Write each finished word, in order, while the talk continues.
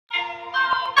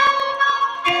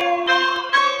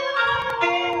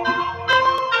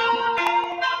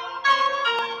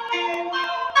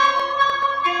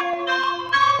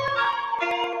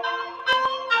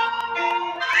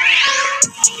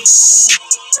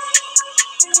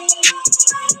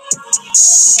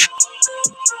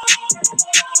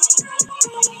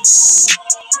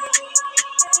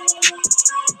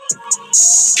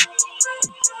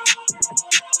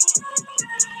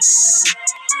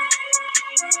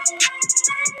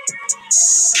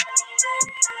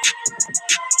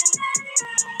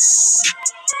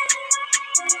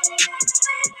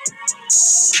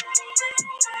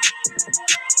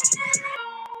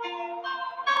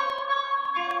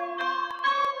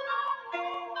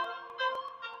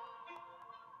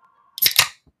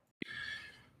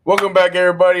Welcome back,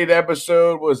 everybody, to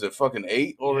episode, was it fucking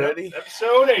 8 already? Yep,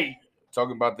 episode 8.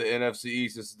 Talking about the NFC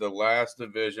East. This is the last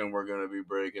division we're going to be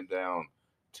breaking down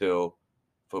till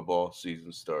football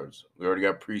season starts. We already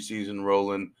got preseason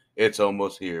rolling. It's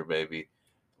almost here, baby.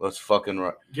 Let's fucking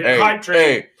ride. Get hype train.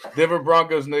 Hey, Denver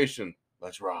Broncos Nation,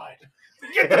 let's ride.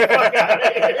 Get the fuck out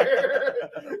of here.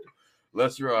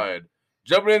 Let's ride.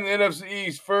 Jumping in the NFC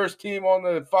East, first team on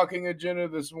the fucking agenda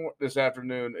this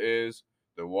afternoon is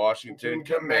the Washington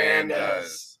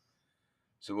Commanders.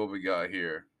 So what we got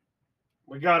here?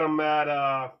 We got them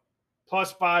at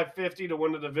plus 550 to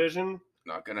win the division.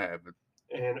 Not going to happen.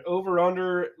 And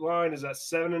over-under line is at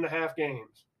 7.5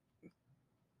 games.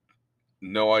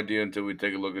 No idea until we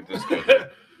take a look at this game.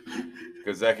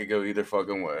 Because that could go either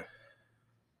fucking way.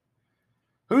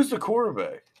 Who's the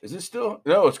quarterback? Is it still?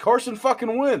 No, it's Carson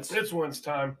fucking Wentz. It's Wentz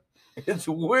time. It's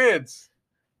Wentz.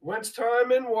 Wentz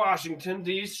time in Washington,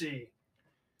 D.C.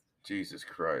 Jesus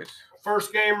Christ.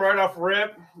 First game right off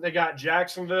rip. They got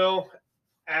Jacksonville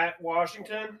at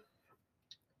Washington.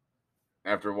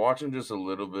 After watching just a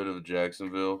little bit of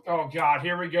Jacksonville. Oh, God.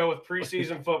 Here we go with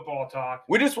preseason football talk.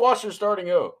 We just watched their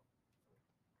starting O.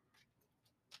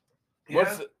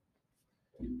 Yeah.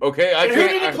 Okay, who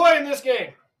did he play in this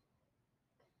game?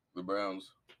 The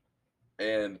Browns.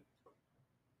 And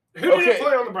who did he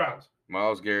play on the Browns?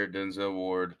 Myles Garrett, Denzel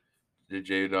Ward,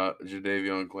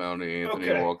 Jadeveon Clowney,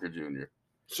 Anthony Walker Jr.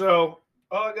 So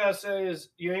all I gotta say is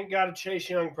you ain't got a Chase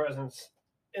Young presence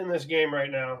in this game right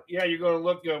now. Yeah, you're gonna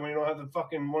look good when you don't have the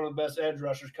fucking one of the best edge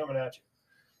rushers coming at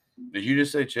you. Did you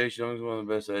just say Chase Young's one of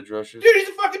the best edge rushers? Dude, he's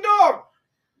a fucking dog.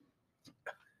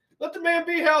 Let the man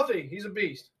be healthy. He's a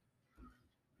beast.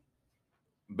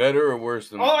 Better or worse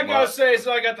than all I gotta say is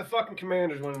I got the fucking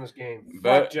Commanders winning this game.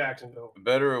 Fuck Jacksonville.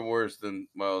 Better or worse than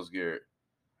Myles Garrett?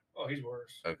 Oh, he's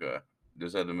worse. Okay.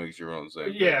 Just had to make sure we're on the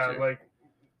same page. Yeah, like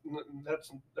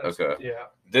that's okay. Yeah.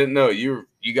 Didn't know you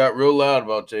got real loud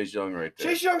about Chase Young right there.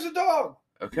 Chase Young's a dog.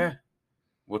 Okay.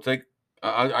 We'll take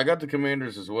I got the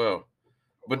Commanders as well.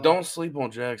 But don't sleep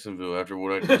on Jacksonville after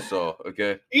what I just saw,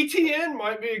 okay? ETN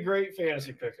might be a great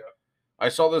fantasy pickup. I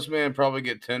saw this man probably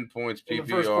get 10 points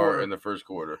PPR in the first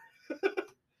quarter.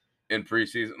 In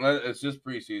preseason. It's just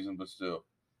preseason, but still.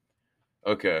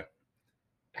 Okay.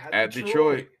 At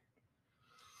Detroit.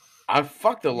 I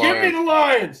fuck the Lions. Give me the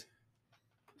Lions.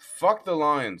 Fuck the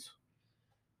Lions.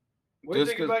 What do you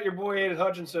think about your boy Aiden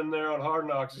Hutchinson there on Hard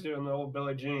Knocks doing the old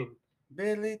Billie Jean?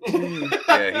 Billie Jean.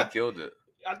 Yeah, he killed it.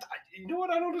 You know what?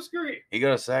 I don't disagree. He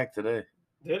got a sack today.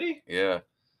 Did he? Yeah.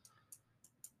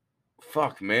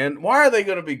 Fuck, man. Why are they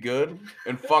going to be good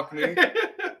and fuck me?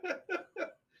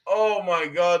 Oh, my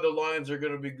God. The Lions are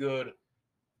going to be good.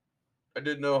 I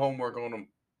did no homework on them.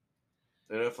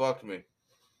 And it fucked me.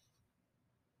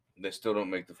 They still don't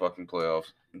make the fucking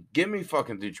playoffs. Give me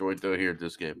fucking Detroit, though, here at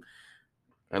this game.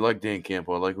 I like Dan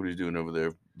Campbell. I like what he's doing over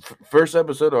there. First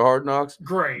episode of Hard Knocks.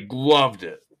 Great. Loved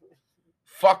it.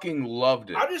 Fucking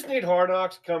loved it. I just need Hard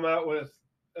Knocks to come out with,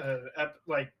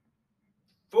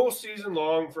 full season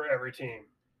long for every team.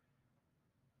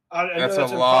 I that's know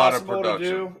a lot of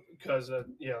production. To do because,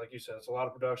 like you said, it's a lot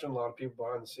of production, a lot of people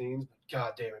behind the scenes.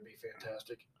 God damn, it'd be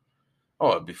fantastic.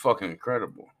 Oh, it'd be fucking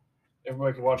incredible.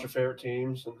 Everybody can watch their favorite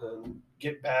teams and then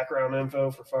get background info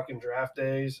for fucking draft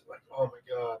days. Like, oh my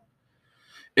God.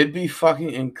 It'd be fucking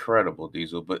incredible,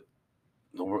 Diesel, but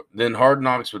then Hard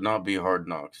Knocks would not be Hard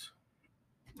Knocks.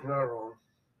 You're not wrong.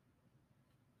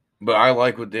 But I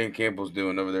like what Dan Campbell's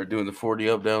doing over there, doing the 40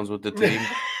 up downs with the team.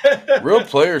 Real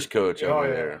players coach over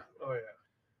there. Oh, yeah.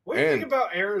 What do you think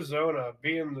about Arizona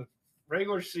being the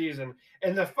regular season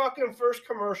and the fucking first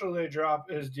commercial they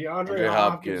drop is DeAndre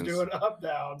Hopkins doing up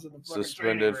downs in the fucking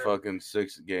suspended fucking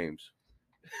 6 games.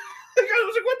 I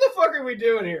was like, what the fuck are we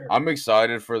doing here? I'm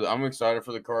excited for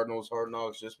the Cardinals Hard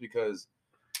Knocks just because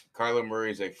Kyler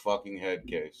Murray's a fucking head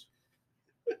case.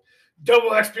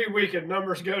 Double XP weekend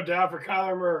numbers go down for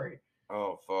Kyler Murray.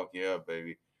 Oh fuck yeah,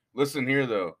 baby! Listen here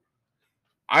though,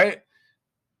 I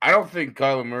don't think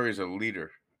Kyler Murray's a leader.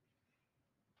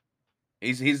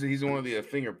 He's one of the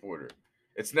finger pointer.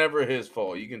 It's never his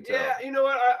fault. You can tell. Yeah, you know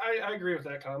what? I agree with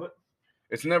that comment.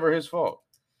 It's never his fault.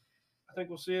 I think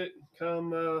we'll see it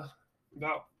come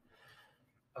about.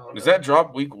 Does that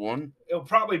drop week 1? It'll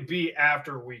probably be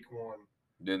after week 1.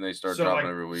 Then they start dropping like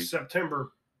every week.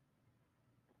 September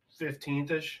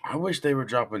 15th-ish. I wish they were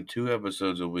dropping 2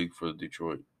 episodes a week for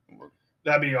Detroit.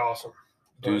 That'd be awesome.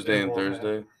 Tuesday and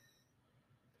Thursday. Happen.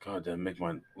 God, that'd make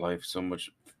my life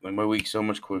my week so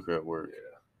much quicker at work.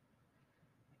 Yeah.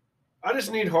 I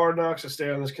just need Hard Knocks to stay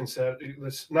on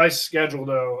this nice schedule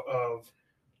though of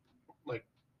like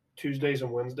Tuesdays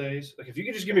and Wednesdays. Like if you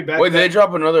could just give me back. Wait, they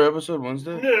drop another episode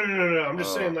Wednesday? No. I'm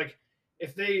just saying like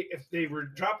if they were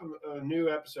dropping a new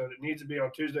episode, it needs to be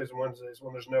on Tuesdays and Wednesdays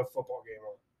when there's no football game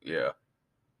on. Yeah.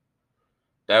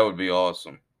 That would be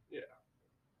awesome. Yeah.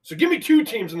 So give me 2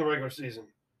 teams in the regular season.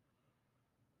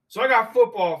 So I got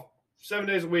football 7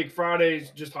 days a week,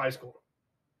 Fridays just high school.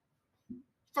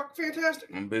 Fucking fantastic.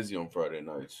 I'm busy on Friday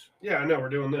nights. Yeah, I know. We're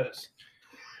doing this.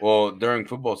 Well, during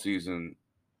football season,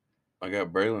 I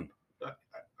got Braylon.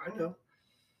 I know.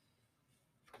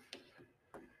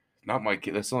 Not my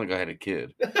kid. That's not like I had a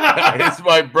kid. It's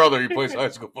my brother. He plays high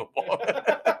school football.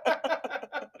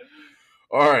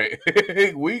 All right.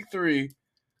 Week 3.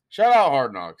 Shout out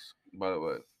Hard Knocks, by the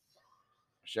way.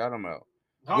 Shout them out.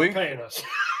 Not paying us.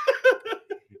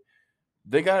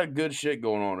 They got good shit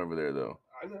going on over there, though.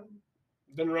 I know.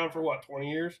 Been around for what, 20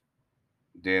 years?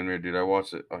 Damn near, dude. I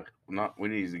watched it. We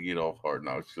need to get off Hard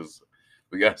Knocks because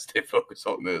we got to stay focused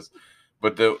on this.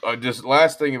 But the just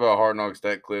last thing about Hard Knocks,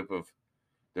 that clip of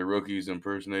the rookies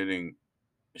impersonating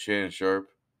Shannon Sharp.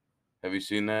 Have you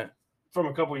seen that? From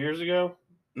a couple years ago?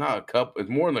 Not a couple. It's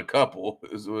more than a couple.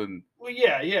 It's when. Well,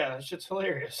 yeah. That shit's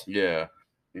hilarious. Yeah.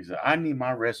 He said, I need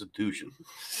my restitution.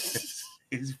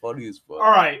 He's funny as fuck.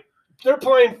 All right. They're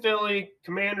playing Philly.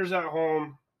 Commanders at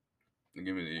home.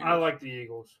 Give me the Eagles. I like the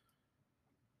Eagles.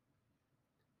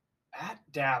 At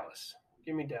Dallas.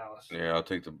 Give me Dallas. Yeah, I'll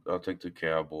take the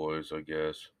Cowboys, I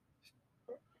guess.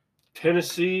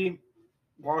 Tennessee,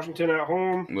 Washington at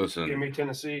home. Listen. Give me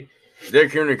Tennessee.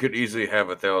 Derrick Henry could easily have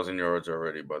 1,000 yards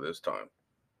already by this time.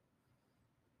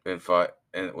 In 5,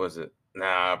 and was it?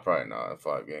 Nah, probably not in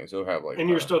 5 games. He'll have like. And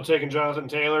you're still taking Jonathan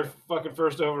Taylor, fucking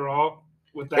first overall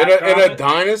with that in a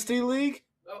dynasty league?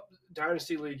 Oh,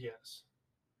 dynasty league, yes.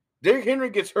 Derrick Henry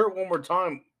gets hurt one more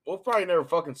time. We'll probably never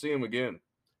fucking see him again.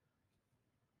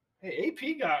 Hey,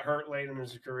 AP got hurt late in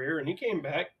his career, and he came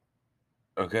back.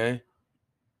 Okay.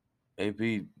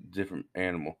 AP, different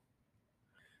animal.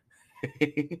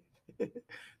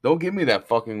 Don't give me that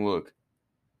fucking look.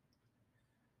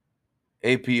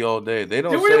 AP all day. They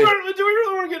don't do we really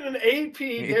want to get an AP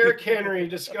Derrick Henry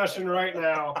discussion right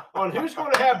now on who's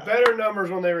going to have better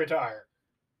numbers when they retire?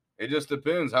 It just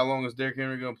depends. How long is Derrick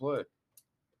Henry going to play?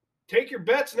 Take your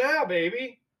bets now,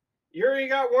 baby. You already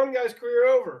got one guy's career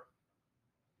over.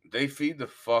 They feed the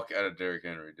fuck out of Derrick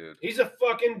Henry, dude. He's a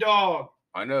fucking dog.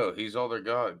 I know. He's all they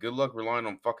got. Good luck relying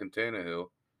on fucking Tannehill.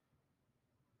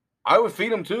 I would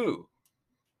feed him too.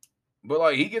 But,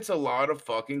 like, he gets a lot of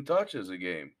fucking touches a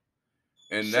game.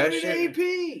 And so that did shit.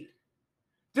 AP.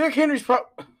 Derrick Henry's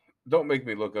Don't make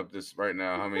me look up this right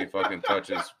now. How many fucking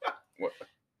touches? What?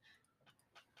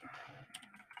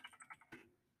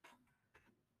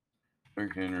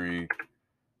 Derrick Henry.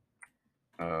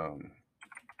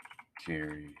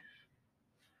 Carries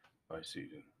by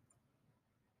season.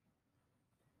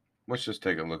 Let's just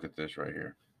take a look at this right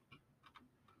here.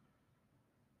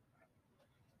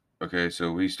 Okay,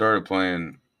 so we started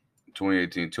playing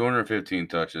 2018, 215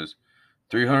 touches,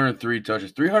 303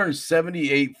 touches,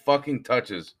 378 fucking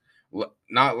touches.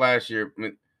 Not last year. I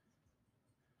mean,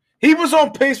 he was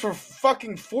on pace for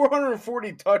fucking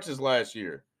 440 touches last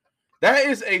year. That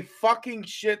is a fucking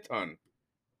shit ton.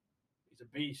 He's a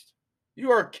beast. You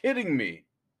are kidding me.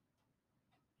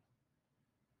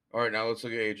 All right, now let's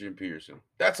look at Adrian Peterson.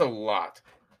 That's a lot.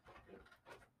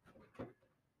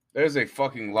 There's a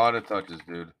fucking lot of touches,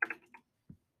 dude.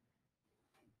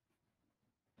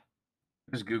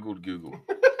 Just Googled Google.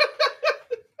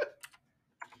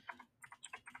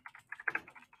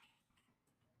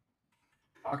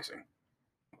 Boxing.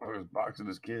 I was boxing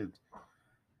as kids.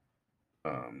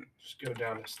 Just go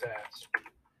down to stats.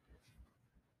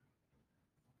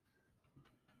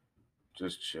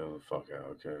 Just chill the fuck out,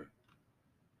 okay?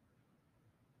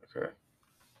 Okay.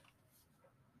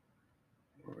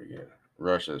 Where we get?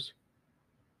 Rushes.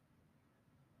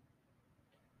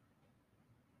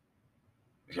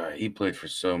 God, he played for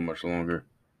so much longer.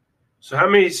 So how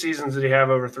many seasons did he have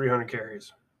over 300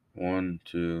 carries? 1,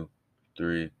 2,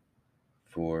 3,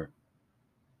 4.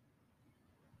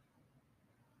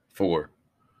 4.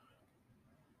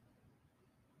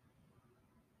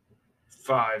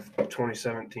 5,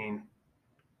 2017.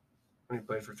 When he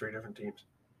played for 3 different teams.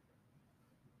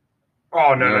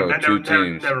 Oh, No, two never,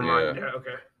 teams, never mind. yeah. Yeah,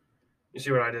 okay. You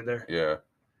see what I did there? Yeah.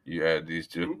 You add these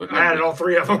two. I added all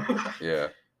three of them. Yeah.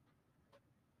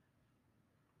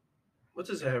 What's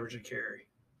his average of carry?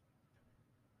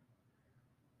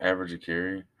 Average of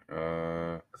carry?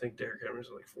 I think Derrick Henry's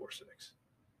like 4.6.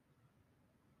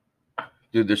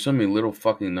 Dude, there's so many little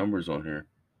fucking numbers on here.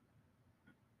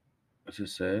 What's it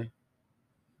say?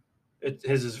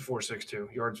 His is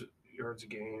 4.62 yards a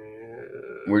game.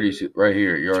 Where do you see? Right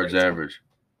here, yards right. average.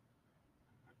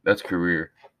 That's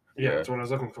career. Yeah, that's what I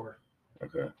was looking for.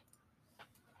 Okay.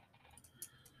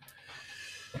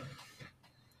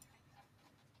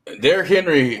 Derrick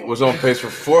Henry was on pace for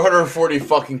 440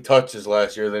 fucking touches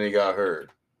last year. Then he got hurt.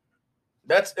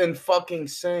 That's fucking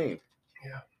insane.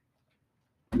 Yeah.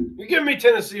 You giving me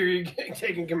Tennessee or you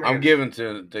taking Commanders?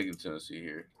 I'm taking Tennessee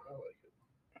here. I like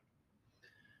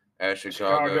it. At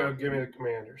Chicago. Give me the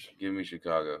Commanders. Give me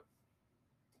Chicago.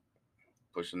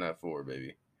 Pushing that forward,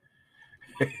 baby.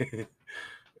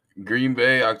 Green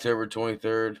Bay, October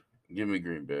 23rd. Give me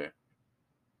Green Bay.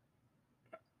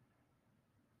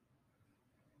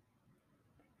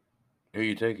 Who are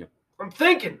you taking? I'm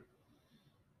thinking.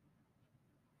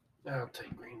 I'll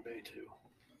take Green Bay too.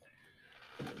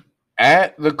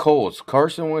 At the Colts,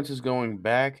 Carson Wentz is going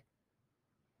back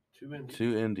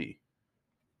to Indy.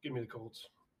 Give me the Colts.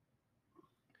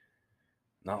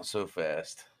 Not so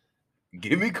fast.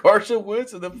 Give me Carson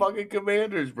Wentz and the fucking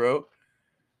Commanders, bro.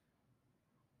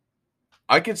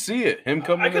 I could see it. Him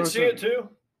coming. I could see it too.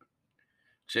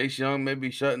 Chase Young may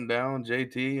be shutting down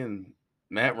JT and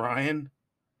Matt Ryan.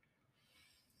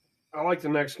 I like the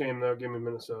next game though. Give me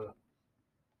Minnesota.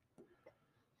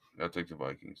 I'll take the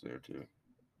Vikings there too.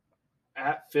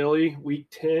 At Philly, week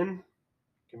 10.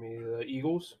 Give me the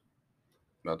Eagles.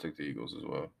 I'll take the Eagles as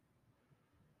well.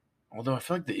 Although I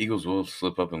feel like the Eagles will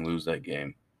slip up and lose that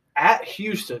game. At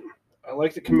Houston, I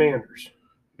like the Commanders.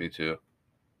 Me too.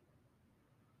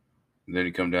 And then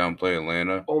you come down and play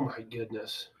Atlanta. Oh my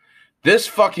goodness. This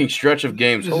fucking stretch of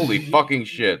games, holy fucking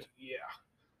shit. Yeah.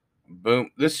 Boom.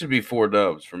 This should be 4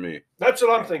 dubs for me. That's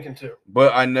what I'm thinking too.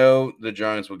 But I know the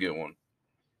Giants will get one.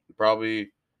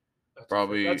 Probably.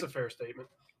 That's a fair statement.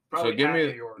 Probably so give me.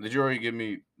 New York. Did you already give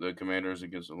me the Commanders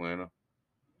against Atlanta?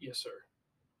 Yes, sir.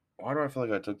 Why do I feel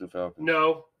like I took the Falcons?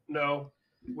 No.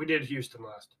 We did Houston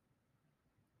last.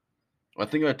 I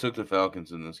think I took the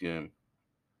Falcons in this game.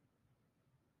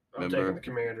 I'm taking the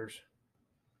Commanders.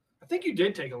 I think you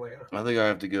did take Atlanta. I think I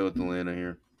have to go with Atlanta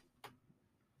here.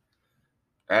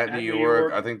 At New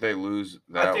York, I think they lose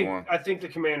that one. I think the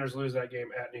Commanders lose that game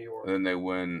at New York. And then they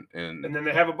win. And then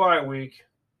they have a bye week.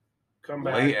 Come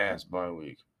back. Late ass bye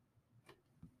week.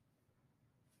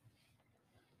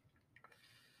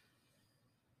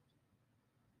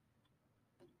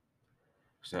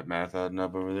 Is that math adding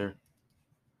up over there?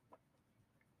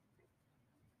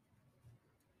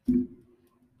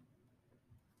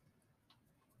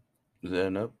 Is it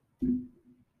adding up?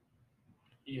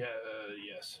 Yeah,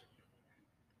 yes.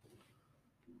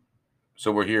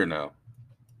 So we're here now.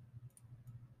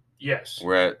 Yes.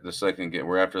 We're at the second game.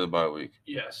 We're after the bye week.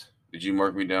 Yes. Did you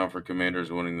mark me down for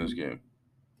Commanders winning this game?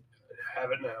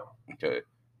 Have it now. Okay.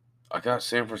 I got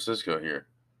San Francisco here.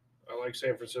 I like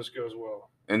San Francisco as well.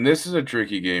 And this is a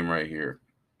tricky game right here.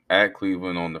 At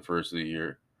Cleveland on the first of the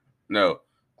year. No,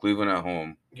 Cleveland at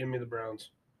home. Give me the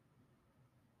Browns.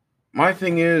 My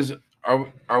thing is,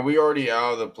 are we already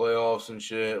out of the playoffs and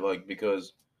shit? Like,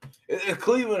 because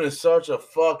Cleveland is such a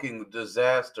fucking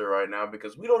disaster right now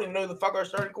because we don't even know who the fuck our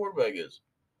starting quarterback is.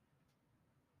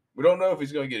 We don't know if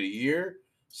he's going to get a year,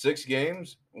 6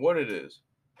 games, what it is.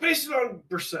 Based on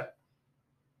Brissett.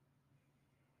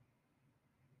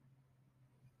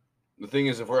 The thing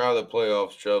is, if we're out of the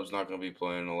playoffs, Chubb's not going to be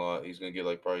playing a lot. He's going to get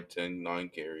like probably 9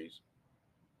 carries.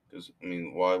 Because, I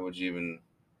mean, why would you even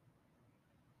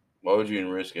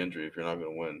risk injury if you're not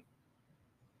going to win?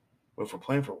 But if we're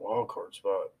playing for a wild card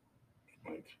spot,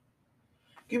 like,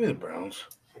 give me the Browns.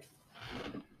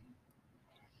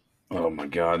 Oh, my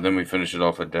God. Then we finish it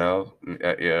off at Dallas.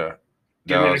 Yeah.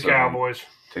 Give me the Cowboys.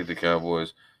 Take the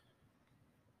Cowboys.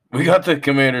 We got the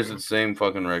Commanders at the same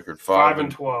fucking record.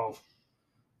 5-12.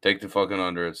 Take the fucking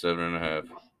under at 7.5.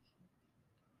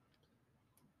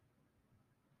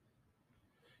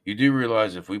 You do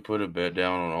realize if we put a bet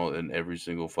down on all and every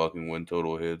single fucking win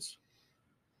total hits,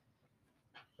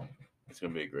 it's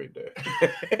gonna be a great day.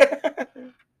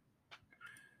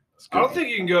 I don't think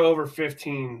you can go over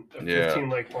 15. 15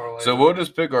 leg parlay. So we'll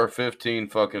just pick our 15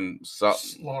 fucking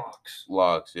locks.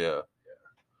 Yeah.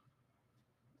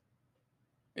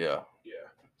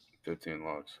 15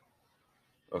 locks.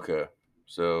 Okay.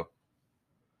 So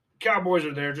Cowboys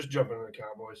are there. Just jump into the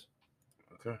Cowboys.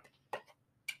 Okay.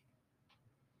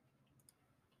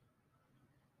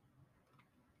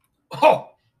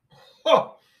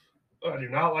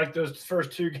 not like those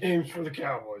first 2 games for the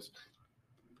Cowboys.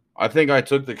 I think I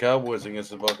took the Cowboys against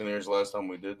the Buccaneers last time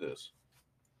we did this.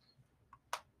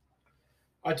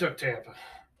 I took Tampa.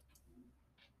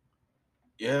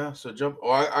 Yeah, so jump. Oh,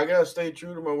 I gotta stay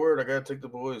true to my word. I gotta take the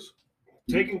boys.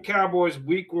 Taking Cowboys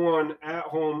week 1 at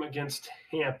home against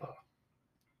Tampa.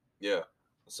 Yeah,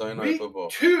 Sunday night Week football.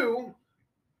 2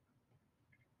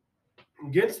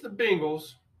 against the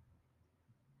Bengals.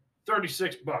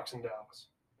 $36 in Dallas.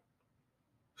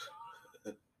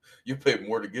 You paid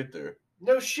more to get there.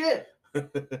 No shit.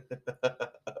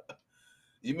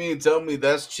 You mean tell me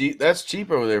that's cheap? That's cheap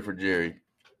over there for Jerry.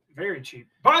 Very cheap.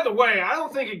 By the way, I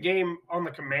don't think a game on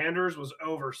the Commanders was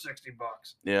over $60.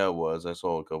 Yeah, it was. I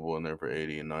saw a couple in there for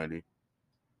 80 and 90.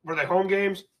 Were they home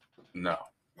games? No.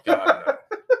 God, no.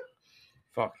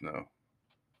 Fuck no.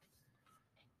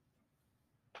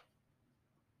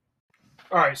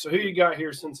 All right, so who you got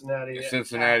here? Cincinnati.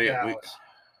 Cincinnati. Dallas.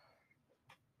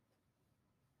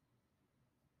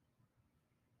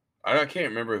 I can't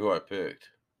remember who I picked.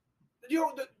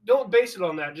 You don't base it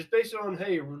on that. Just base it on,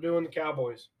 hey, we're doing the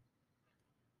Cowboys.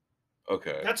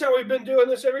 Okay. That's how we've been doing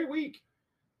this every week.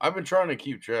 I've been trying to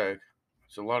keep track.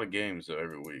 It's a lot of games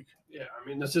every week. Yeah, I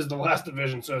mean, this is the last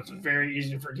division, so it's very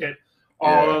easy to forget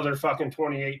all other fucking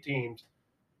 28 teams.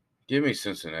 Give me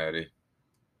Cincinnati.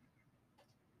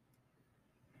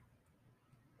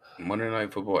 Monday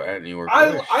Night Football at New York.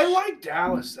 I like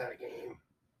Dallas that game.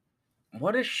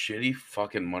 What a shitty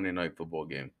fucking Monday Night Football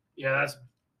game. Yeah, that's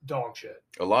dog shit.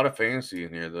 A lot of fantasy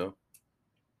in here, though.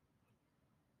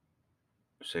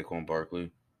 Saquon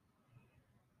Barkley.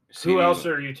 Who else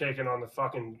are you taking on the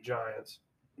fucking Giants?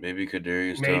 Maybe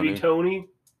Kadarius Maybe Tony.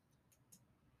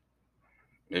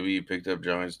 Maybe you picked up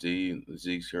Giants D.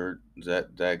 Zeke's hurt.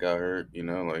 That got hurt. You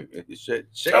know, like shit.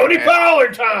 Tony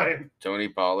Pollard time. Tony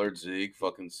Pollard, Zeke,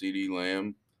 fucking CD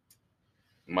Lamb,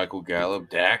 Michael Gallup,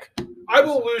 Dak. I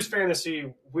will lose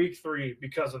fantasy week 3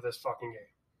 because of this fucking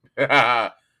game.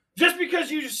 Just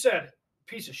because you just said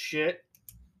piece of shit.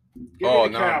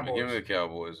 Give me the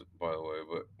Cowboys, by the way.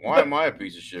 But why am I a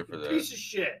piece of shit for that? Piece of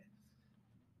shit.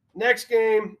 Next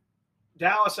game,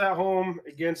 Dallas at home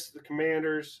against the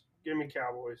Commanders. Give me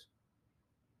Cowboys.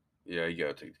 Yeah, you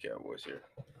gotta take the Cowboys here.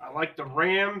 I like the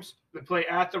Rams. They play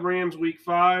at the Rams week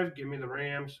 5. Give me the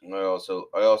Rams. I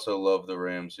also love the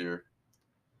Rams here.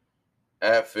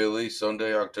 At Philly,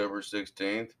 Sunday, October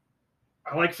 16th.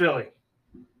 I like Philly.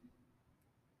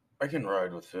 I can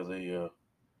ride with Philly, yeah.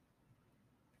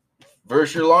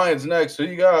 Versus your Lions next. Who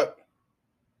you got?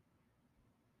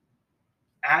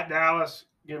 At Dallas.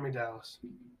 Give me Dallas.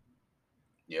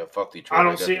 Yeah, fuck Detroit. I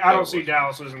don't see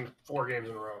Dallas losing 4 games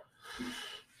in a row.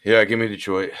 Yeah, give me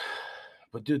Detroit.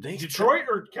 But dude, Detroit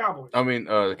or Cowboys? I mean,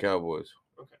 the Cowboys.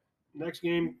 Okay. Next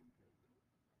game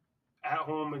at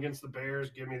home against the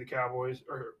Bears. Give me the Cowboys.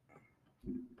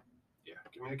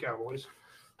 Give me the Cowboys.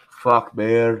 Fuck,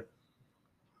 man.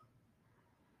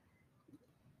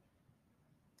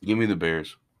 Give me the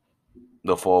Bears.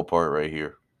 They'll fall apart right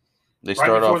here. They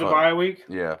start before off the bye week.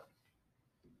 Yeah.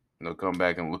 They'll come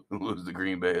back and lose the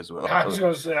Green Bay as well. I was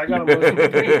going to say, I got them losing to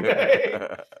Green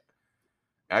Bay.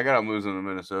 I got them losing to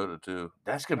Minnesota, too.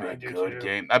 That's going to be a good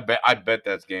game. I bet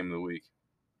that's game of the week.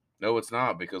 No, it's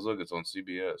not, because, look, it's on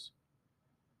CBS.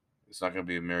 It's not going to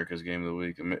be America's game of the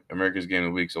week. America's game of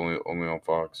the week's only on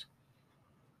Fox.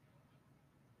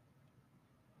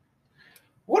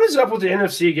 What is up with the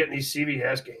NFC getting these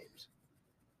CBS games?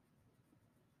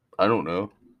 I don't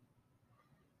know.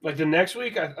 Like the next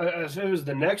week, if it was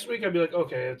the next week, I'd be like,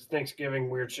 okay, it's Thanksgiving,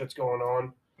 weird shit's going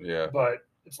on. Yeah. But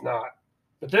it's not.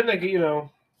 But then they get,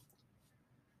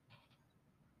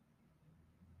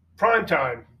 prime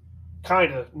time,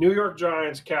 kind of. New York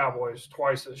Giants, Cowboys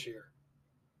twice this year.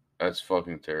 That's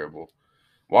fucking terrible.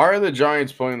 Why are the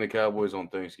Giants playing the Cowboys on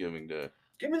Thanksgiving Day?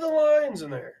 Give me the Lions in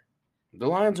there. The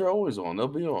Lions are always on. They'll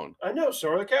be on. I know. So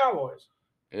are the Cowboys.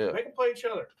 Yeah. They can play each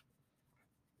other.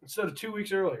 Instead of 2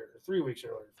 weeks earlier, 3 weeks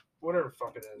earlier, whatever the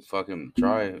fuck it is. Fucking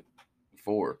try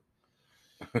 4.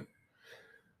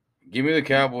 Give me the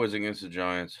Cowboys against the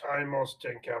Giants. I'm also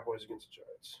taking Cowboys against the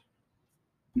Giants.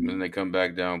 And then they come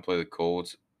back down and play the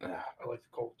Colts. I like the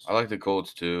Colts. I like the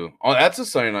Colts too. Oh, that's a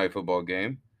Sunday night football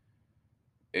game.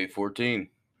 8:14.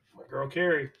 My girl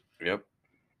Carrie. Yep.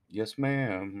 Yes,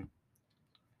 ma'am.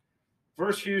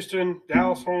 Versus Houston,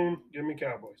 Dallas home. Give me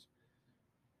Cowboys.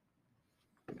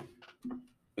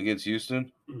 Against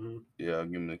Houston? Mm-hmm. Yeah, I'll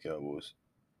give them the Cowboys.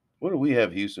 What do we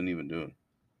have Houston even doing?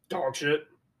 Dog shit.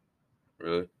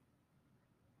 Really?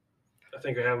 I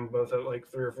think I have them both at like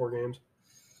 3 or 4 games.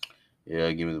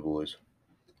 Yeah, give me the boys.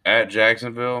 At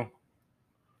Jacksonville?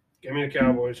 Give me the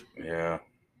Cowboys. Yeah.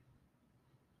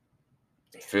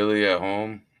 Philly at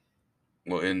home.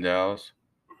 Well, in Dallas.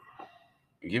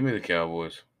 Give me the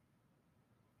Cowboys.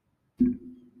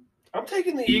 I'm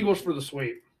taking the Eagles for the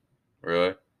sweep.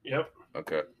 Really? Yep.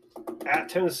 Okay. At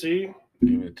Tennessee.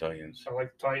 Give me the Titans. I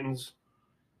like the Titans.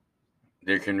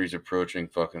 Derrick Henry's approaching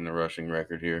fucking the rushing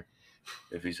record here,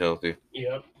 if he's healthy.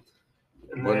 Yep.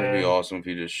 And Wouldn't it be awesome if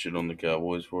he just shit on the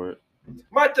Cowboys for it?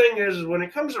 My thing is when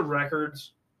it comes to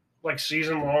records, like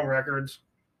season-long records,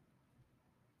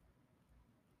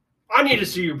 I need to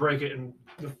see you break it in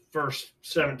the first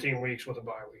 17 weeks with a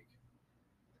bye week.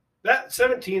 That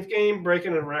 17th game,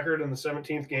 breaking a record in the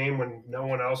 17th game when no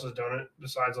one else has done it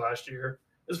besides last year,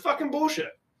 is fucking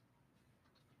bullshit.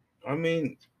 I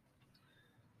mean,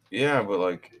 yeah, but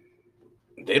like,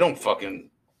 they don't fucking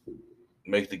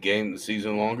make the game the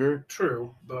season longer.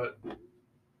 True, but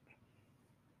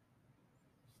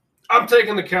I'm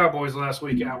taking the Cowboys last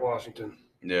week at Washington.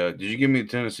 Yeah. Did you give me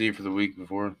Tennessee for the week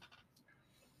before?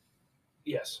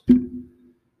 Yes.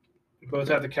 We both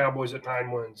have the Cowboys at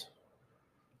 9 wins.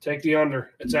 Take the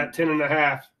under. It's at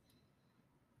 10.5.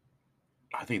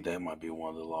 I think that might be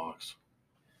one of the locks.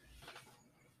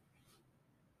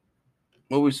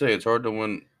 What we say? It's hard to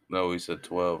win. No, we said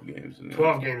 12 games.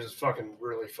 12 games is fucking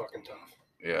really fucking tough.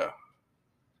 Yeah.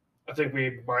 I think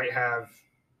we might have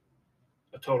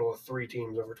a total of 3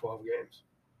 teams over 12 games.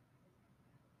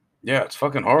 Yeah, it's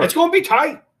fucking hard. It's going to be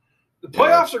tight. The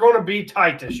playoffs are going to be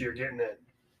tight this year getting in.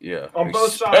 Yeah. On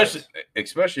both sides.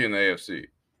 Especially in the AFC.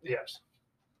 Yes.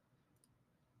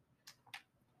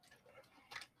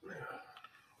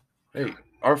 Hey,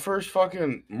 our first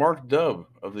fucking Mark Dub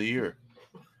of the year.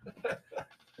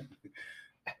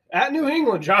 At New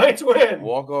England, Giants win.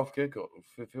 Walk-off field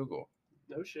goal.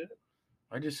 No shit.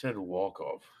 I just said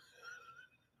walk-off.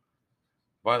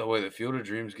 By the way, the Field of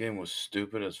Dreams game was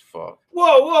stupid as fuck.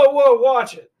 Whoa.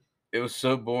 Watch it. It was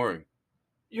so boring.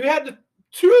 You had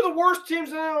 2 of the worst teams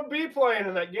in the MLB playing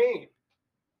in that game.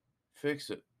 Fix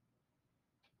it.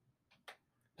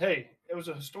 Hey, it was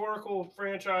a historical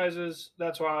franchises.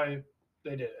 That's why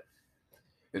they did it.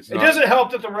 It doesn't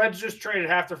help that the Reds just traded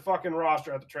half their fucking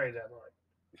roster at the trade deadline.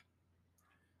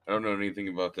 I don't know anything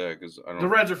about that because I don't. The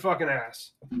Reds are fucking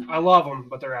ass. I love them,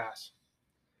 but they're ass.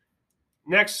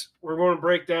 Next, we're going to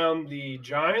break down the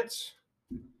Giants.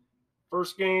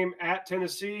 First game at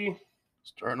Tennessee.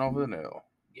 Starting off with an L.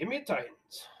 Give me the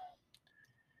Titans.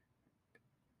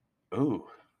 Ooh.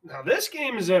 Now, this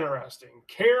game is interesting.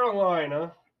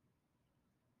 Carolina.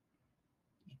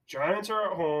 Giants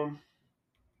are at home.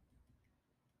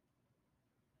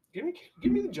 Give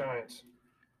me the Giants.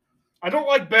 I don't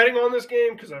like betting on this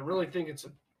game because I really think it's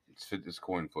fit this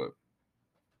coin flip.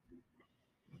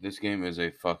 This game is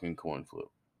a fucking coin flip.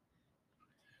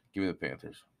 Give me the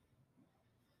Panthers.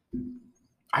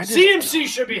 CMC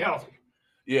should be healthy.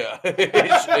 Yeah,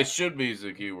 it should be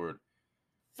the keyword.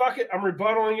 Fuck it, I'm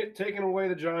rebuttaling it, taking away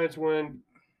the Giants win.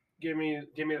 Give me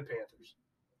the Panthers.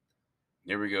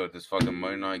 Here we go with this fucking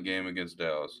Monday night game against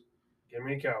Dallas. Give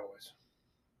me the Cowboys.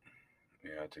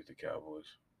 Yeah, I take the Cowboys.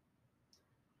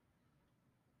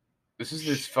 This is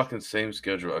this fucking same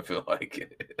schedule, I feel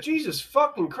like. Jesus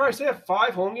fucking Christ, they have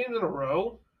 5 home games in a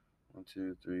row? 1,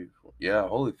 2, 3, 4. Yeah,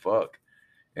 holy fuck.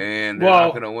 And they're not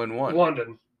going to win one.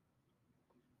 London.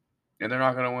 And they're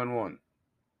not going to win one.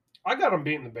 I got them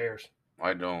beating the Bears.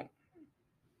 I don't.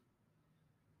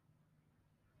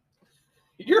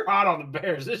 You're hot on the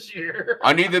Bears this year.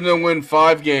 I need them to win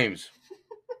 5 games.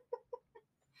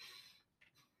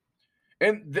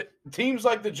 And teams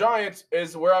like the Giants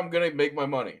is where I'm going to make my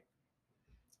money.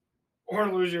 Or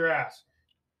lose your ass.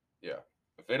 Yeah.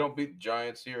 If they don't beat the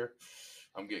Giants here,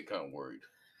 I'm getting kind of worried.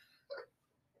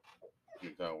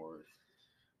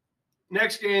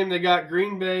 Next game, they got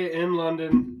Green Bay in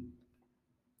London.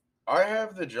 I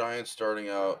have the Giants starting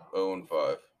out 0-5.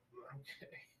 Okay.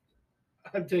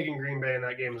 I'm taking Green Bay in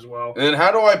that game as well. And then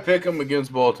how do I pick them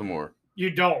against Baltimore? You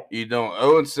don't. You don't.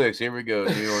 0-6. Here we go.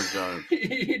 New York Giants.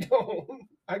 You don't.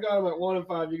 I got them at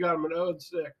 1-5. You got them at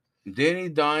 0-6. Danny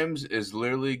Dimes is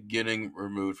literally getting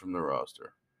removed from the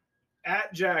roster.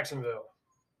 At Jacksonville.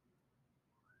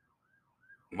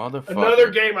 Motherfucker. Another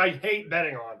game I hate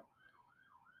betting on.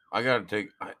 I gotta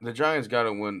take the Giants. Got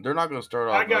to win. They're not going to start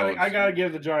off. I gotta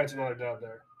give the Giants another dub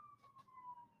there.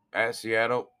 At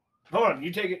Seattle. Hold on,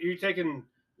 you taking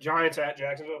Giants at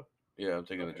Jacksonville? Yeah, I'm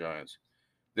taking the Giants.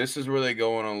 This is where they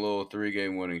go on a little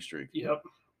 3-game winning streak. Yep.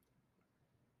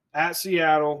 At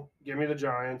Seattle, give me the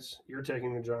Giants. You're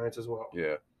taking the Giants as well.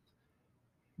 Yeah.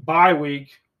 Bye week,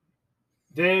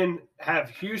 then have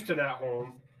Houston at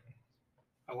home.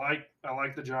 I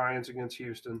like the Giants against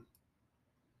Houston.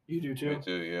 You do too? Me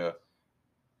too, yeah.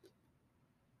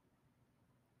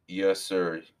 Yes,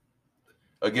 sir.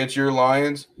 against your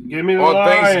Lions Give me the on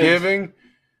Lions. Thanksgiving.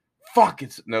 Fuck,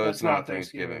 it's That's not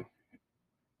Thanksgiving.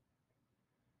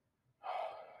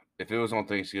 If it was on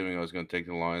Thanksgiving, I was going to take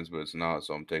the Lions, but it's not,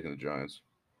 so I'm taking the Giants.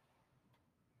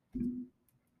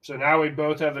 So now we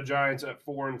both have the Giants at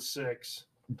 4-6.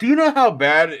 Do you know how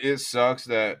bad it sucks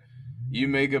that you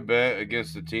make a bet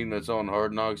against a team that's on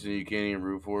Hard Knocks and you can't even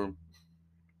root for them?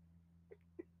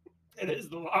 It is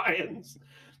the Lions.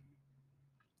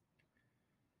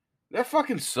 That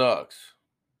fucking sucks.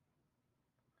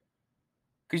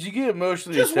 Because you get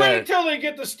emotionally Just attached. wait until they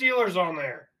get the Steelers on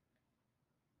there.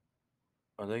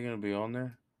 Are they going to be on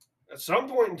there? At some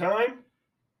point in time.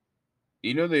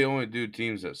 You know they only do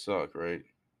teams that suck, right?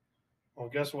 Well,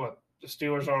 guess what? The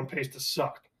Steelers are on pace to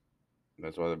suck.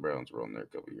 That's why the Browns were on there a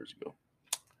couple years ago.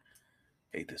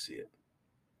 Hate to see it.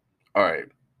 All right.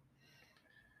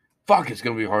 Fuck, it's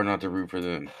going to be hard not to root for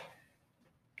them.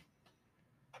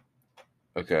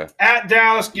 Okay. At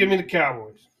Dallas, give me the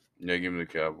Cowboys. Yeah, give me the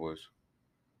Cowboys.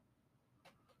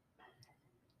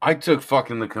 I took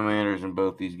fucking the Commanders in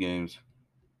both these games.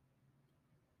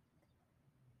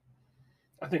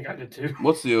 I think I did too.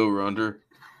 What's the over-under?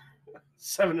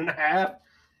 7.5.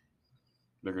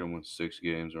 They're going to win 6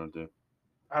 games, aren't they?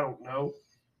 I don't know.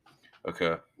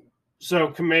 Okay. So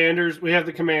Commanders, we have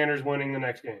the Commanders winning the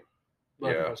next game.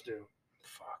 Both of us do.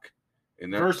 Fuck.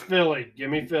 First Philly.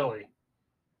 Give me Philly.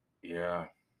 Yeah.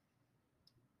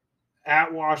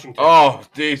 At Washington. Oh,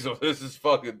 Diesel, this is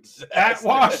fucking at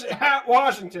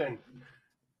Washington.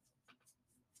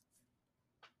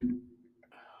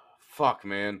 Fuck,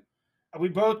 man. We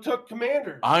both took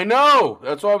Commanders. I know.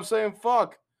 That's why I'm saying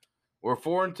fuck. We're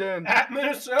 4-10. At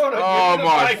Minnesota. Oh,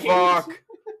 my Vikings. fuck.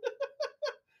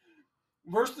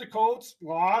 Versus the Colts.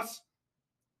 Loss.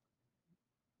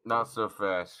 Not so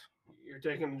fast. You're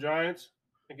taking the Giants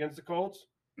against the Colts?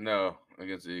 No,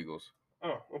 against the Eagles.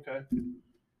 Oh, okay.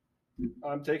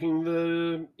 I'm taking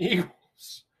the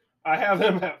Eagles. I have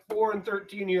them at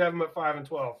 4-13. You have them at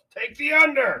 5-12. Take the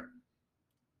under.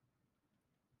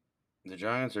 The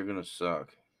Giants are gonna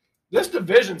suck. This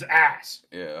division's ass.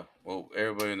 Yeah. Well,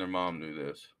 everybody and their mom knew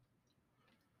this.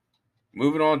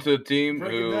 Moving on to the team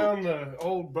Breaking down the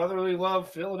old brotherly love,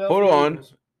 Philadelphia. Hold on.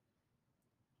 Eagles.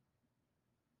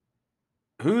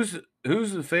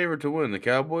 Who's the favorite to win? The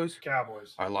Cowboys?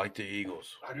 Cowboys. I like the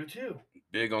Eagles. I do too.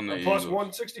 Big on the Plus Eagles.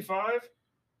 165.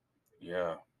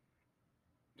 Yeah.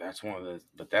 That's one of those.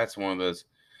 But that's one of those.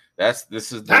 That's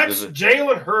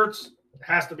Jalen Hurts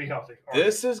has to be healthy.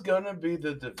 This is gonna be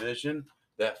the division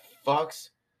that fucks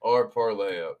our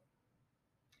parlay up.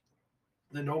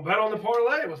 Then don't bet on the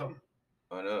parlay with them.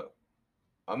 I know.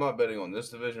 I'm not betting on this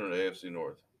division or the AFC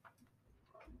North.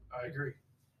 I agree.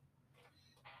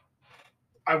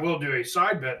 I will do a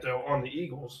side bet though on the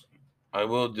Eagles. I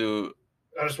will do.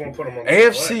 I just won't put them on the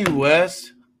AFC parlay.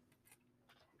 West.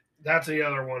 That's the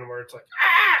other one where it's like,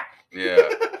 Yeah.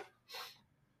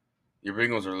 Your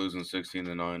Bengals are losing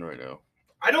 16-9 right now.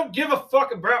 I don't give a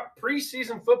fuck about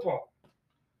preseason football.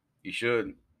 You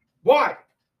should. Why?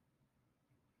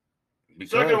 Because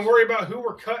So I'm going to worry about who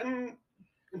we're cutting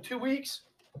in 2 weeks?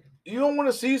 you don't want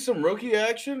to see some rookie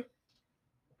action?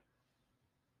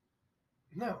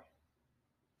 No.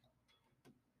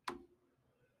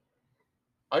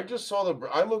 I just saw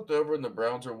I looked over and the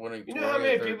Browns are winning. You know how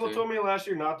many people told me last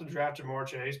year not to draft Jamar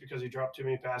Chase because he dropped too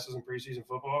many passes in preseason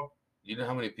football? You know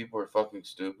how many people are fucking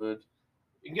stupid?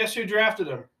 And guess who drafted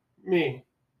him? Me.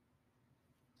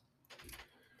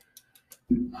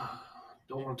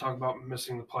 Don't want to talk about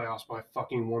missing the playoffs by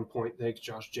fucking 1 point. Thanks,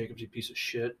 Josh Jacobs, you piece of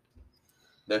shit.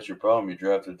 That's your problem. You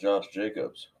drafted Josh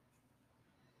Jacobs.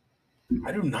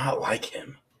 I do not like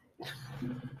him.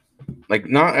 Like,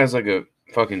 not as like a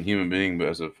fucking human being, but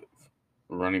as a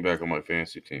running back on my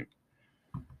fantasy team.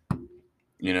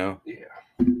 You know?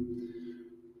 Yeah.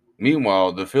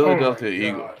 Meanwhile, the Philadelphia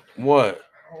Eagles. What?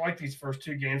 I don't like these first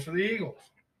 2 games for the Eagles.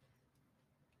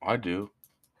 I do.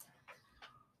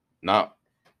 Not.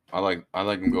 I like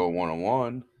them go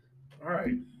 1-1. All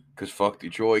right. Because fuck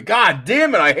Detroit. God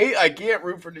damn it. I can't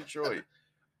root for Detroit.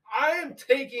 I am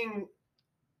taking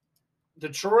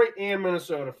Detroit and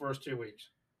Minnesota first 2 weeks.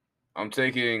 I'm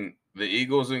taking the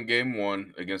Eagles in game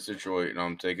 1 against Detroit, and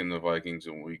I'm taking the Vikings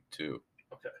in week 2.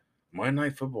 Okay. Monday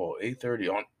Night Football, 8:30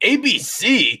 on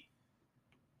ABC.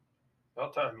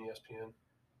 About time, ESPN.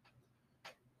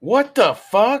 What the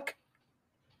fuck?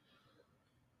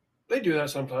 They do that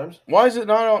sometimes. Why is it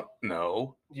not on?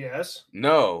 No. Yes.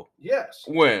 No. Yes.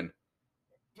 When?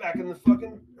 Back in the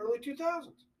fucking early 2000s.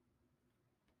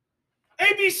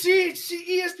 ABC,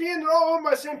 ESPN, they're all owned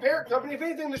by the same parent company. If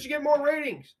anything, they should get more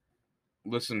ratings.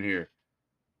 Listen here.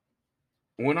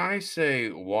 When I say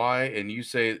why, and you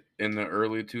say in the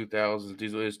early 2000s,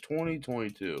 Diesel is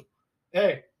 2022.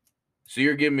 Hey. So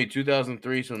you're giving me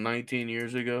 2003, so 19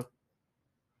 years ago?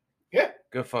 Yeah.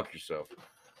 Go fuck yourself.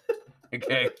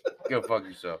 Okay? Go fuck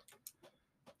yourself.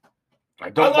 I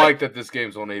don't like that this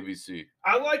game's on ABC.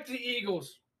 I like the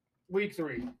Eagles week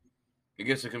 3.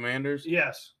 Against the Commanders?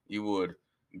 Yes. You would.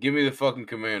 Give me the fucking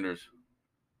Commanders.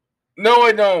 No,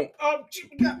 I don't. Oh,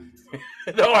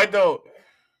 No, I don't.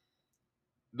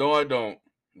 No, I don't.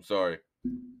 I'm sorry.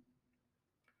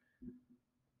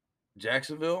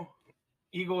 Jacksonville?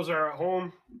 Eagles are at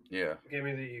home. Yeah. Give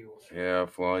me the Eagles. Yeah,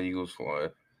 fly, Eagles fly.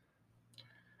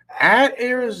 At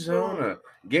Arizona.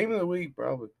 Game of the week,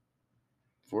 probably.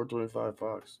 425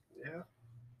 Fox. Yeah.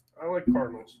 I like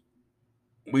Cardinals.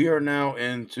 We are now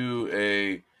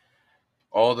into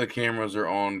all the cameras are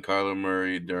on Kyler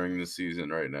Murray during the season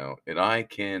right now, and I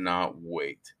cannot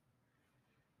wait.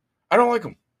 I don't like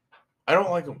him.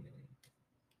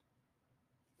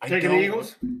 Taking the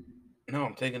Eagles? No,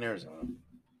 I'm taking Arizona.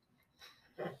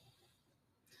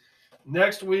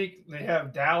 Next week, they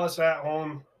have Dallas at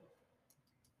home.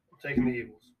 I'm taking the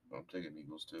Eagles. I'm taking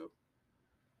Eagles, too.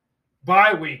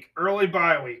 Bye week. Early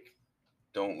bye week.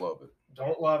 Don't love it.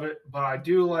 Don't love it, but I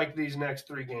do like these next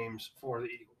 3 games for the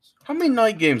Eagles. How many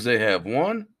night games they have?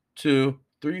 1, 2,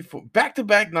 3, 4.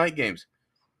 Back-to-back night games.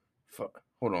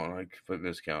 Hold on. I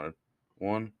miscounted.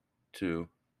 1, 2,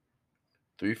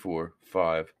 3, 4,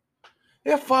 5.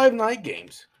 They have 5 night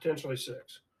games. Potentially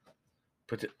 6.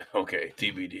 Okay,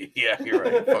 TBD. Yeah, you're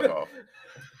right. Fuck off.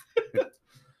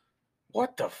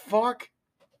 What the fuck?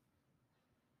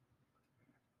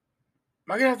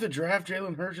 Am I going to have to draft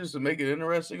Jalen Hurts to make it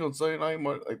interesting on Sunday night,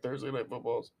 like Thursday night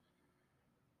footballs?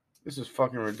 This is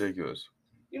fucking ridiculous.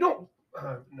 You don't.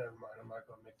 Never mind. I'm not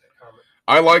going to make that comment.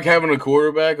 I like having a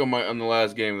quarterback on the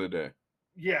last game of the day.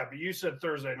 Yeah, but you said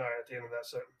Thursday night at the end of that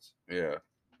sentence. Yeah.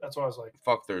 That's why I was like,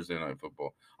 fuck Thursday night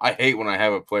football. I hate when I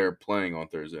have a player playing on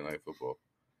Thursday night football.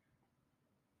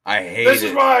 I hate it. This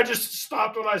is why I just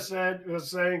stopped what I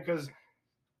was saying, because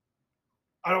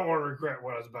I don't want to regret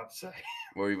what I was about to say.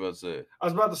 What were you about to say? I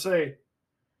was about to say,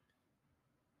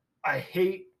 I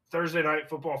hate Thursday night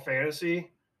football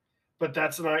fantasy, but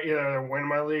that's the night either win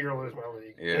my league or lose my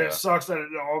league. Yeah. And it sucks that it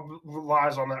all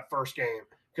relies on that first game.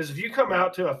 Because if you come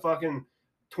out to a fucking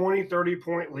 20,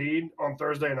 30-point lead on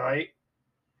Thursday night,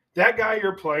 that guy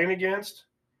you're playing against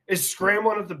is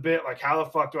scrambling at the bit like, how the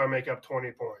fuck do I make up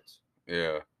 20 points?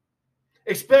 Yeah.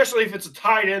 Especially if it's a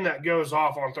tight end that goes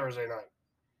off on Thursday night.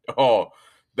 Oh,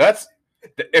 that's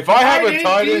if I have a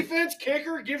tight end defense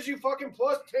kicker gives you fucking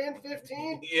plus 10,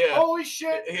 15. Yeah. Holy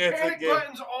shit. Yeah, panic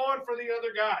button's on for the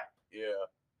other guy. Yeah.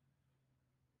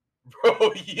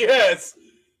 Bro, yes.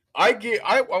 I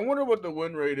wonder what the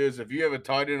win rate is if you have a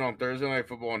tight end on Thursday night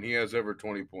football and he has over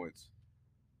 20 points.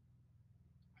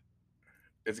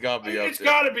 It's got to be up there. It's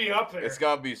got to be up there. It's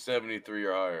got to be 73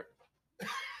 or higher.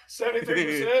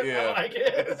 73%? Yeah. I like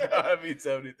it. It's got to be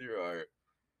 73 or higher.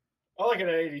 I like it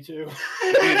at 82.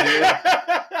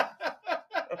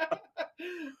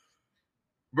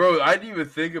 Bro, I didn't even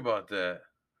think about that.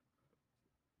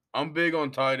 I'm big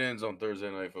on tight ends on Thursday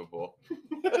night football.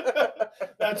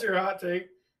 That's your hot take?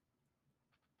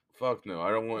 Fuck no.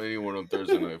 I don't want anyone on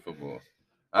Thursday night football.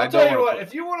 I'll tell you what.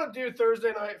 If you want to do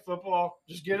Thursday night football,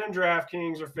 just get in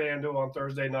DraftKings or FanDuel on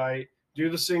Thursday night. Do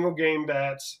the single game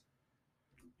bets.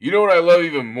 You know what I love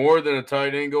even more than a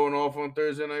tight end going off on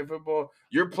Thursday night football?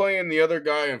 You're playing the other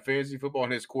guy in fantasy football,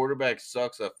 and his quarterback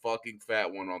sucks a fucking fat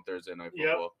one on Thursday night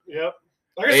football. Yep.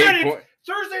 Like I said,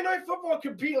 Thursday night football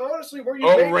could be honestly where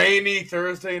you rainy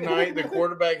Thursday night. The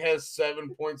quarterback has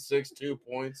 7.62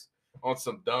 points on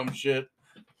some dumb shit.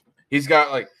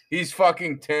 He's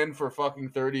fucking 10 for fucking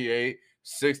 38,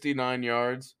 69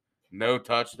 yards, no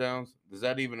touchdowns. Does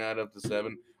that even add up to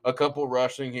 7? A couple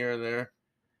rushing here and there.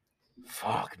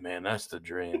 Fuck, man, that's the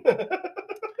dream.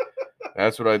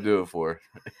 That's what I do it for.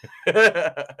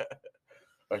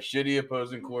 A shitty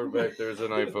opposing quarterback Thursday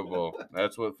night football.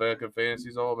 That's what fucking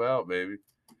fantasy's all about, baby.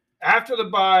 After the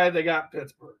bye, they got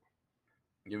Pittsburgh.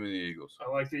 Give me the Eagles. I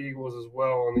like the Eagles as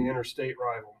well on the interstate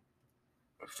rival.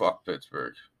 Fuck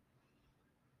Pittsburgh.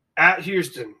 At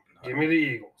Houston, give me the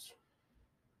Eagles.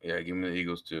 Yeah, give me the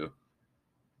Eagles too.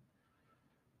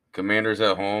 Commanders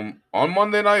at home on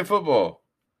Monday Night Football.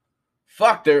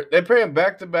 Fuck, they're playing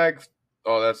back-to-back.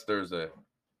 Oh, that's Thursday.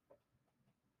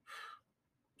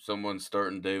 Someone's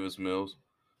starting Davis Mills.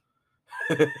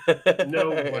 No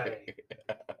way.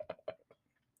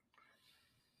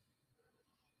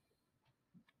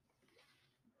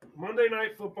 Monday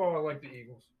Night Football, I like the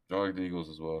Eagles. I like the Eagles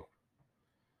as well.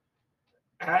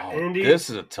 At Indy. This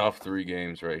is a tough 3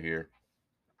 games right here.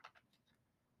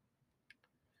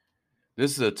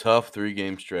 This is a tough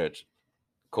 3-game stretch.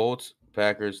 Colts,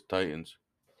 Packers, Titans.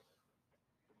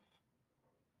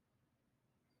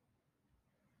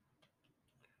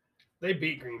 They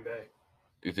beat Green Bay.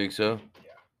 You think so?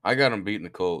 Yeah. I got them beating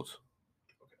the Colts.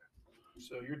 Okay.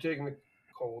 So you're taking the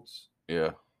Colts.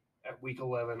 Yeah. At week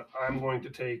 11, I'm going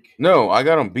to take. No, I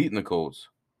got them beating the Colts.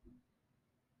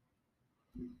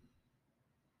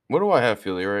 What do I have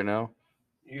Philly right now?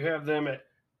 You have them at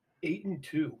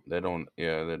 8-2. They don't.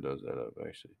 Yeah, that does that up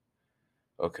actually.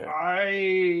 Okay. I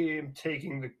am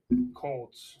taking the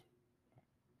Colts.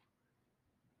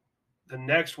 The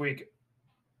next week,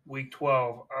 week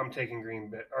 12, I'm taking Green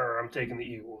Bay, or I'm taking the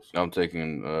Eagles. I'm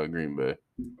taking Green Bay.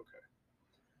 Okay.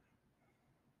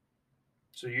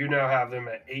 So you now have them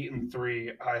at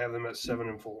 8-3. I have them at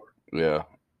 7-4. Yeah.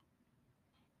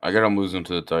 I got them losing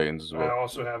to the Titans as well. I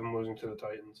also have them losing to the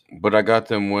Titans. But I got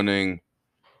them winning,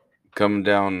 coming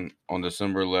down on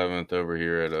December 11th over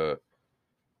here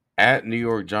at New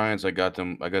York Giants. I got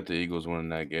them. I got the Eagles winning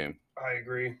that game. I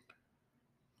agree.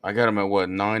 I got them at what,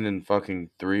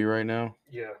 9-3 right now?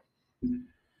 Yeah.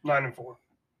 9-4.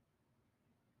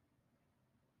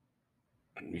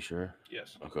 You sure?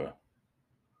 Yes. Okay.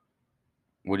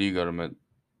 What do you got them at?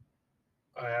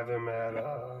 I have them at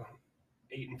 8-5.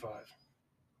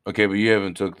 Okay, but you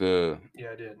haven't took the. Yeah,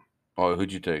 I did. Oh,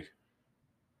 who'd you take?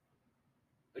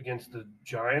 Against the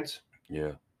Giants,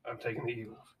 Yeah. I'm taking the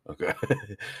Eagles. Okay.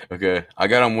 Okay. I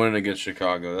got them winning against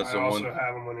Chicago. That's I the also one.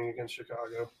 have them winning against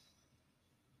Chicago.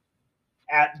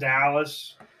 At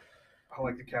Dallas, I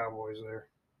like the Cowboys there.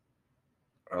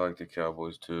 I like the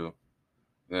Cowboys too.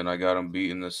 Then I got them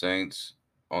beating the Saints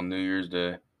on New Year's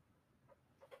Day.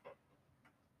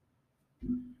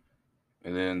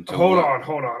 And then Hold on.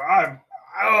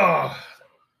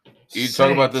 You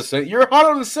talk about the Saints. You're hot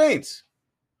on the Saints.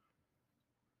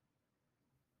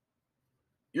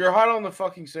 You're hot on the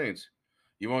fucking Saints.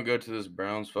 You want to go to this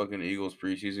Browns fucking Eagles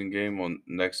preseason game on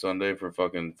next Sunday for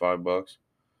fucking $5?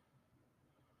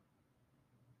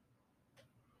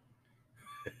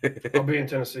 I'll be in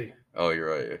Tennessee. Oh, you're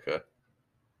right. Okay.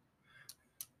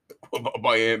 What about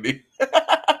Miami?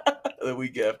 The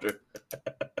week after.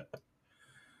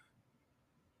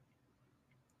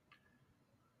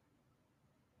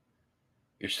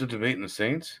 You're still debating the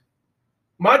Saints?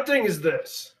 My thing is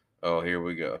this. Oh, here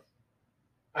we go.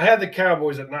 I had the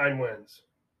Cowboys at 9 wins.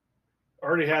 I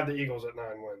already had the Eagles at 9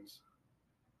 wins.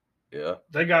 Yeah.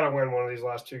 They got to win one of these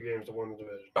last 2 games to win the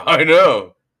division. I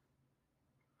know.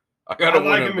 I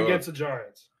like them against the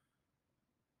Giants.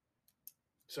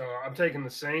 So I'm taking the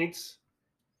Saints,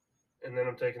 and then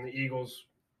I'm taking the Eagles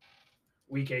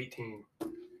week 18.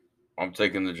 I'm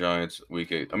taking the Giants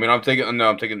week 8. I'm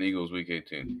taking the Eagles week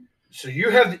 18. So you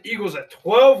have the Eagles at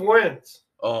 12 wins.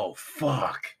 Oh,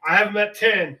 fuck. I have them at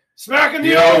 10. Smacking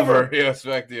the over. Yeah,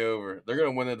 smack the over. They're going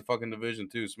to win the fucking division,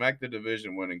 too. Smack the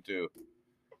division winning, too.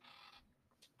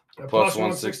 Plus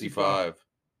 165.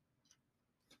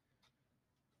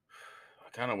 I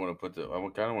kind of want to put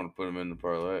them in the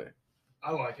parlay.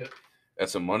 I like it.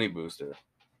 That's a money booster.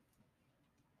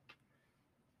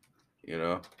 You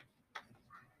know?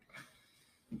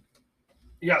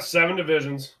 You got 7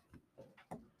 divisions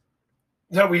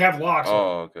that we have locks on.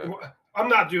 Oh, okay. I'm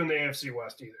not doing the AFC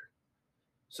West either.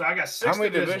 So I got 6 How many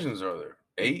divisions are there?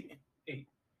 8? 8.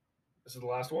 This is the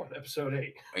last one, episode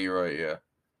 8. Oh, you're right, yeah.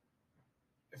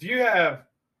 If you have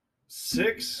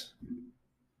 6...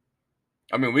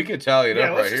 we can tally it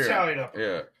up right here. Let's tally it up.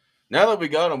 Yeah. Now that we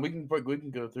got them, we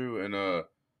can go through and All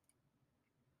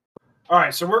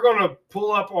right, so we're going to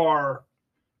pull up our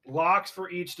locks for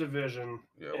each division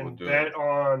and bet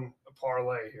on a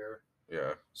parlay here.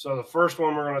 Yeah. So the first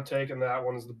one we're going to take, and that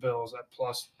one's the Bills at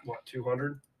plus,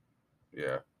 200?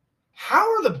 Yeah. How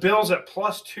are the Bills at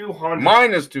plus 200?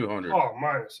 Minus 200. Oh,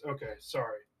 minus. Okay,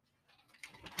 sorry.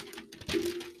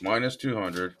 Minus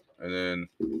 200. And then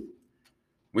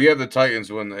we have the Titans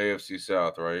win the AFC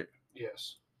South, right?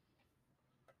 Yes.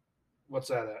 What's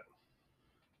that at?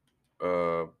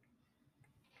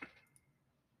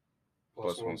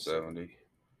 Plus 170.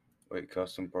 Wait,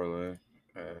 custom parlay.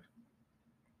 Okay.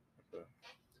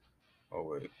 Oh,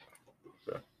 wait.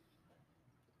 Okay.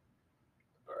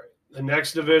 All right. The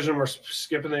next division, we're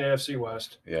skipping the AFC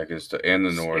West. Yeah, and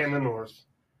the North. And the North.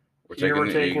 We're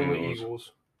taking the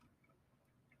Eagles.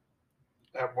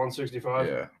 At 165?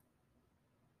 Yeah.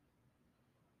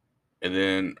 And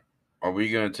then,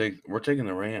 we're taking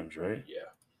the Rams, right? Yeah.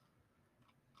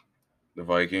 The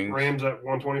Vikings. Rams at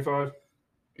 125?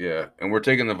 Yeah. And we're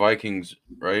taking the Vikings,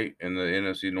 right? In the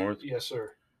NFC North? Yes,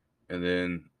 sir. And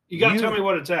then... You got to tell me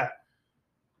what it's at.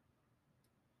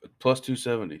 Plus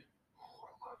 270.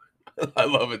 I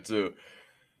love it too.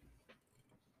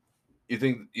 You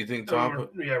think Tampa?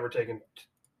 We're taking.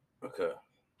 Okay.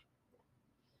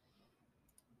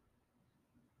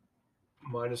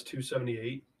 Minus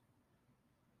 278.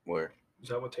 Where? Is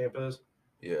that what Tampa is?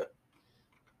 Yeah.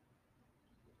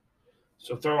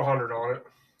 So throw 100 on it.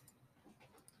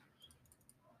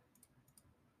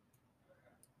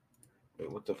 Wait,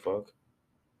 what the fuck?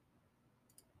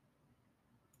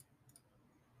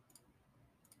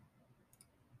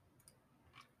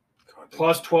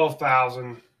 Plus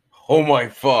 12,000. Oh my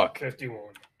fuck. 51.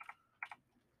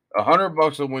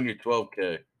 $100 will win you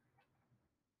 $12K.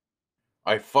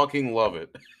 I fucking love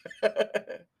it.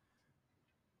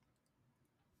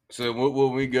 So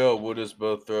when we go, we'll just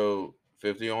both throw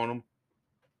 50 on them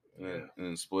and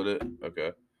then split it.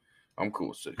 Okay. I'm cool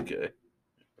with 6K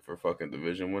for fucking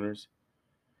division winners.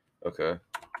 Okay.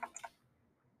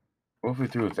 What if we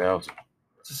threw 1,000?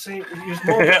 It's the same. You just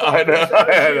multiply. I know.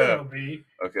 I know. It'll be.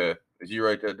 Okay. Did you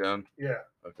write that down? Yeah.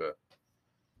 Okay.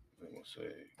 Then we'll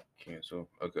say cancel.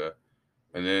 Okay.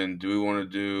 And then do we want to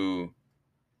do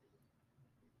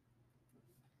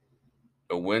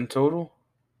a win total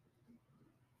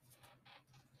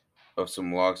of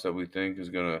some locks that we think is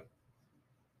gonna?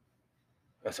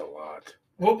 That's a lot.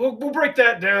 We'll break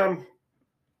that down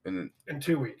And then, in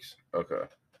 2 weeks. okay.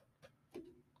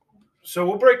 So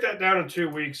we'll break that down in 2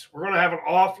 weeks. We're gonna have an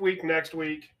off week next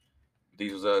week.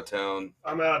 Diesel's out of town.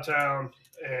 I'm out of town,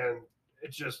 and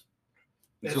it's just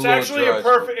it's a actually dry.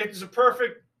 It's a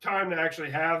perfect time to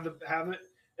actually have it.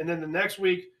 And then the next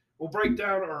week we'll break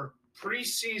down our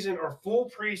preseason or full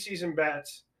preseason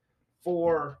bets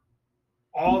for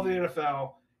all of the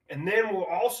NFL, and then we'll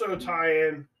also tie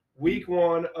in week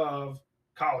 1 of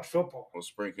college football. We'll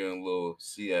sprinkle in a little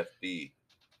CFB.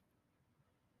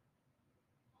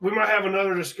 We might have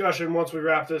another discussion once we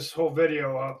wrap this whole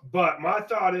video up, but my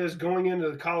thought is going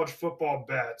into the college football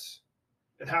bets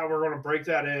and how we're going to break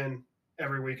that in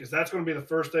every week is that's going to be the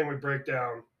first thing we break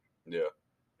down. Yeah.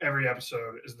 Every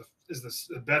episode is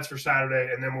the bets for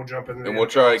Saturday, and then we'll jump into. And we'll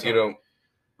try to get them.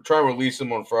 Try and release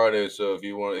them on Friday. So if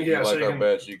you want, if you like our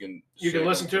bets, you can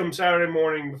listen to them Saturday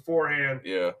morning beforehand.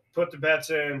 Yeah. Put the bets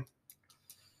in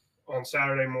on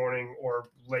Saturday morning or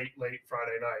late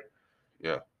Friday night.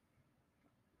 Yeah.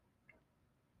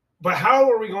 But how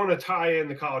are we going to tie in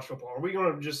the college football? Are we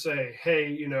going to just say,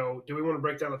 hey, do we want to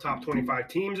break down the top 25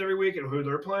 teams every week and who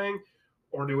they're playing?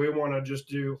 Or do we want to just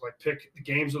do pick the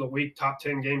games of the week, top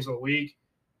 10 games of the week?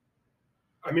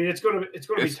 I mean, it's going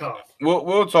to be tough.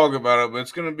 We'll talk about it, but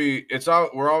it's going to be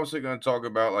we're obviously going to talk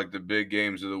about the big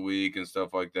games of the week and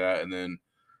stuff like that, and then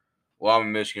I'm a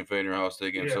Michigan fan, you're a Ohio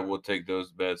State game, so we'll take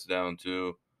those bets down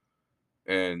too,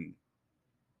 and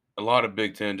a lot of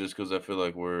Big Ten just because I feel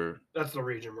like that's the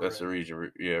region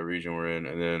region we're in,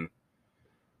 and then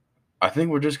I think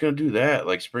we're just going to do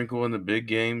that, sprinkle in the big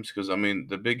games because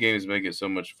the big games make it so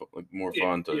much more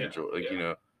fun to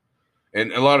enjoy,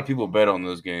 And a lot of people bet on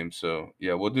those games. So,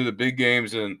 yeah, we'll do the big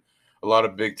games and a lot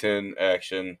of Big Ten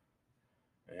action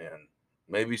and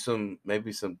maybe some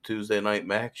Tuesday night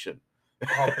action.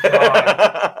 Oh,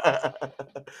 God.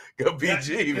 Go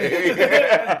BG, baby.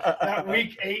 That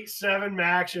week 8-7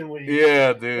 action week.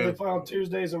 Yeah, dude. They play on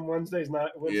Tuesdays and Wednesday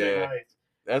nights.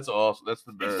 That's awesome. That's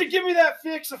the best. It's to give me that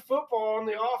fix of football on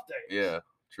the off days. Yeah,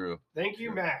 true. Thank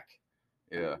you, Mac.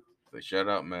 Yeah. So shout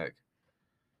out Mac.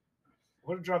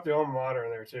 Would have dropped the alma mater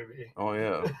in there too, B. Oh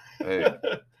yeah. Hey.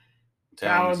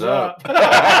 Talons up.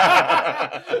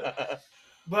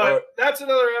 But that's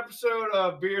another episode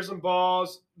of Beers and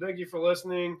Balls. Thank you for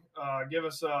listening. Give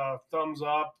us a thumbs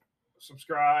up,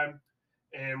 subscribe,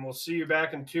 and we'll see you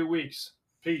back in 2 weeks.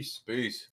 Peace. Peace.